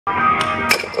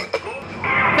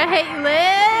hate you, Liz.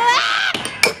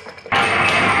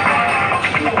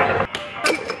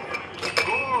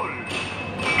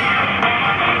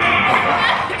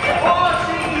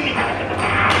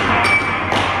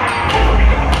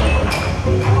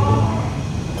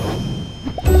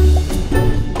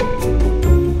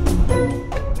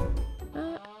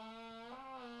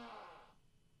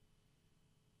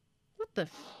 What the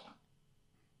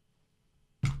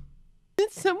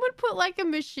Did someone put like a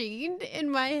machine in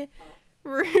my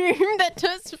room that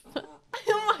does...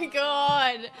 Oh my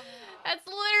god. That's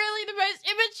literally the most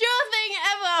immature thing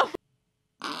ever.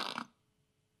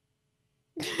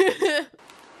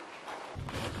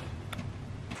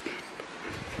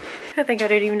 I think I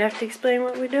don't even have to explain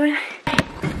what we're doing.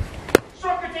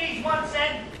 Socrates once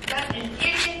said that an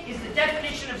idiot is the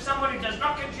definition of someone who does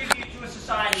not contribute to a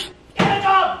society. Get a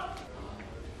dog!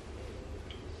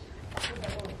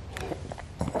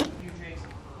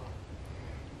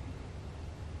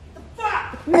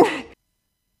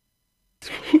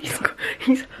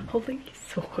 He's holding his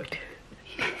sword.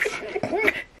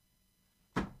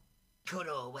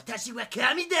 Koro, watashi wa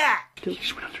kami da! He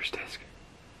just went under his desk.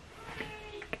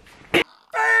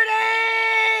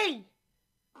 Birdie!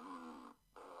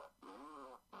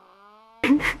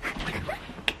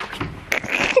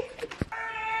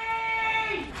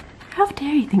 How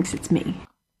dare he thinks it's me?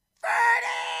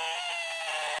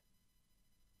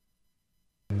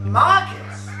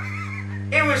 Marcus!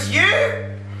 It was you?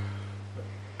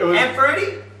 And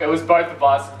Fruity? It was both of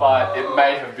us, but it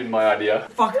may have been my idea.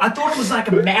 Fuck, I thought it was like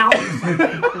a mouse.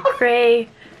 Frey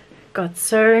got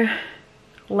so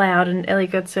loud and Ellie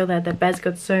got so loud that Baz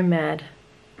got so mad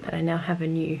that I now have a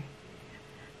new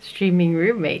streaming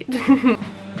roommate.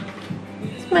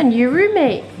 It's my new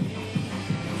roommate,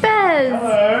 Baz.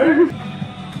 Hello.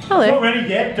 Hello. It's not ready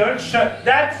yet. Don't shut.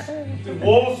 That's the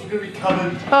walls are gonna be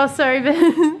covered. Oh, sorry, Baz.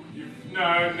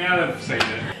 No, now they've seen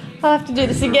it. I'll have to do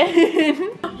this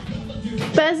again.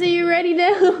 Baz, are you ready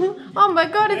now? Oh my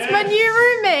god, it's my new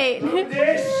roommate. Look at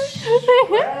this.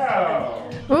 Wow.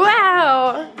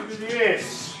 Wow. Look at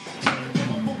this.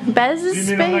 Baz's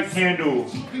Zoom in on that space. candle.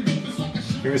 I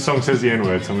think the song says the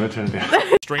N-word, so I'm gonna turn it down.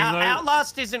 Stream though.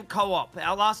 Outlast isn't co-op.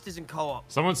 Outlast isn't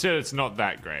co-op. Someone said it's not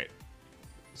that great.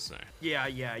 So.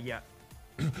 Yeah.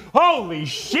 Holy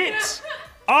shit!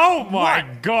 Oh my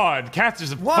god! Kath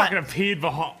just fucking appeared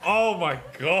behind. Oh my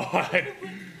god!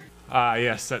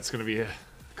 Yes, that's gonna be a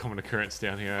common occurrence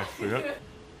down here. I forgot.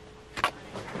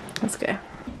 Let's go.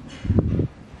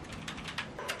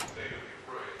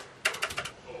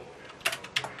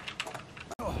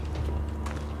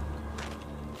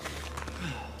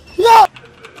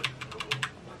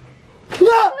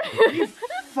 You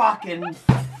fucking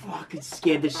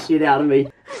scared the shit out of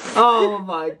me. Oh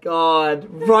my god.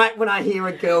 Right when I hear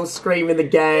a girl scream in the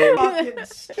game. Fucking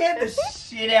scared the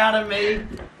shit out of me.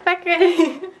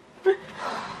 Okay.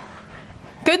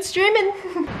 Good streaming.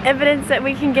 Evidence that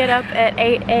we can get up at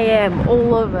 8 AM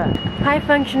all over. High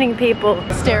functioning people.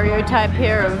 Stereotype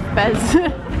here of Baz.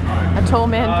 A tall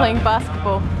man playing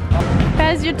basketball.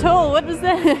 Baz, you're tall. What is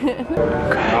that?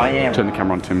 I am. Turn the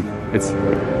camera on, Tim. It's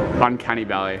uncanny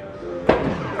ballet.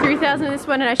 3,000 in this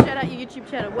one and I shout out your YouTube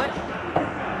channel. What?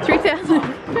 3,000?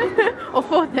 Or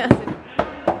 4,000?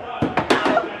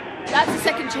 That's a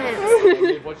second chance.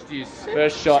 Watch this.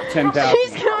 First shot, 10,000.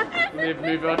 He's going.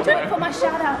 Move on. Do it for my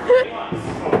shout out.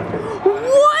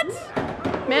 What?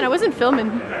 Man, I wasn't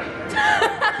filming.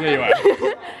 There you are.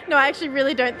 No, I actually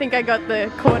really don't think I got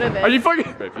the corner there. Are you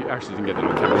fucking? But if you actually didn't get that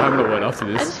on camera, I'm having a word after I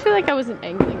this. just feel like I wasn't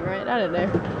angling right. I don't know.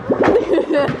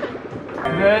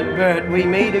 Bert, we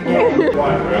meet again.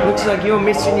 Looks like you're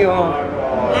missing your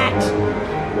hat,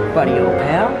 buddy old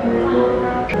pal.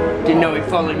 Didn't know he'd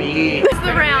follow me here. What's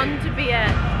the round to be at?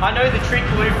 I know the trick,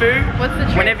 Lufu. What's the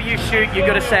trick? Whenever you shoot, you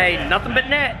gotta say nothing but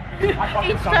net.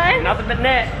 Each time? Nothing but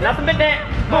net. Nothing but net.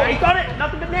 Oh, he got it.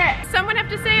 Nothing but net. Someone have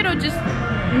to say it or just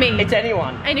me? It's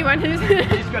anyone. Anyone who's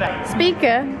Just gotta.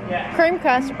 speaker, Yeah.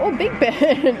 Chromecast, or Big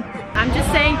Ben. I'm just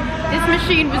saying this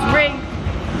machine was rigged.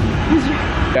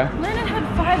 Yeah. Leonard had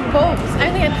 5 balls. I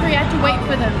only had 3. I had to wait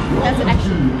for them. That's an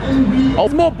action. Oh,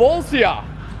 there's more balls here.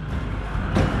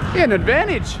 Yeah, an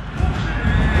advantage.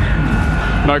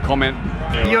 No comment.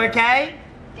 You okay?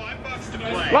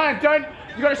 Ryan, don't.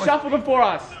 You gotta shuffle them for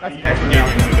us. That's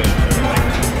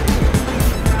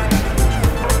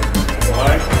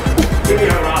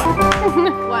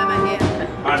Why am I here?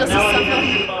 Just a sucker.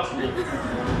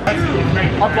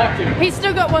 I blocked him. He's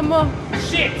still got one more.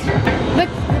 Shit.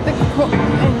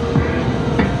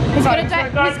 He's gonna die.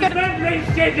 He's gonna.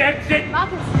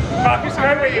 Marcus. Marcus, go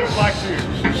where you'd like to.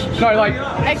 No, like.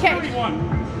 Okay.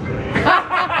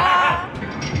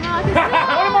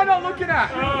 What am I not looking at?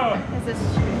 that? Is this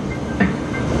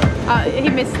he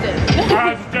missed it.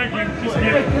 I was joking. Just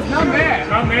kidding. There's none there.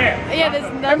 I'm there. Yeah,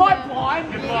 there's none. Am I there.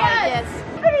 blind? Yes.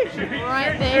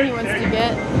 Right there he wants to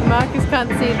get. Marcus can't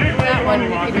see that one he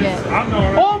could get. I'm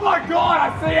not. Oh my god,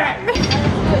 I see it!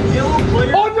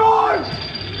 Oh no!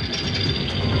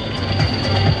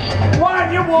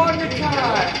 What? You won the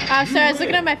car! Sorry, I was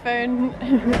looking at my phone.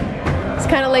 It's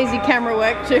kind of lazy camera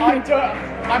work too. I'm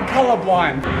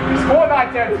colorblind. Score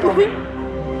that down for me.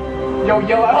 Yo,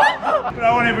 yellow. But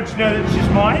I want everyone to know that she's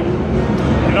mine.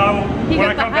 And I will, He when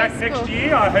I got the come back high next score.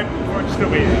 year, I hope for it to still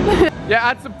be there. Yeah,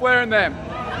 add some flair in them.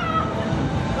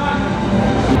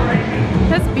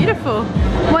 That's beautiful.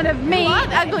 One of me,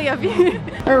 ugly of you.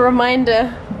 A reminder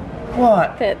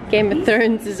What? that Game of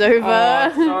Thrones is over. Oh,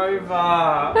 it's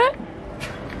over.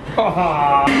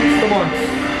 Come on.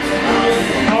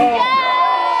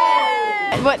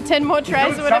 What, 10 more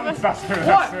tries or whatever?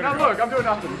 What? No, look, I'm doing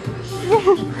nothing.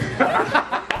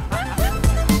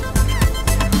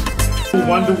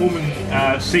 Wonder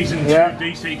Woman season 2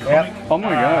 DC comic. Oh my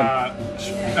god.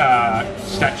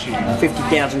 Statue.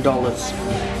 $50,000.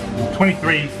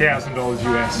 $23,000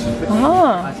 US. Oh,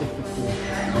 I said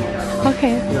 50.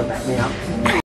 okay. You'll back me up.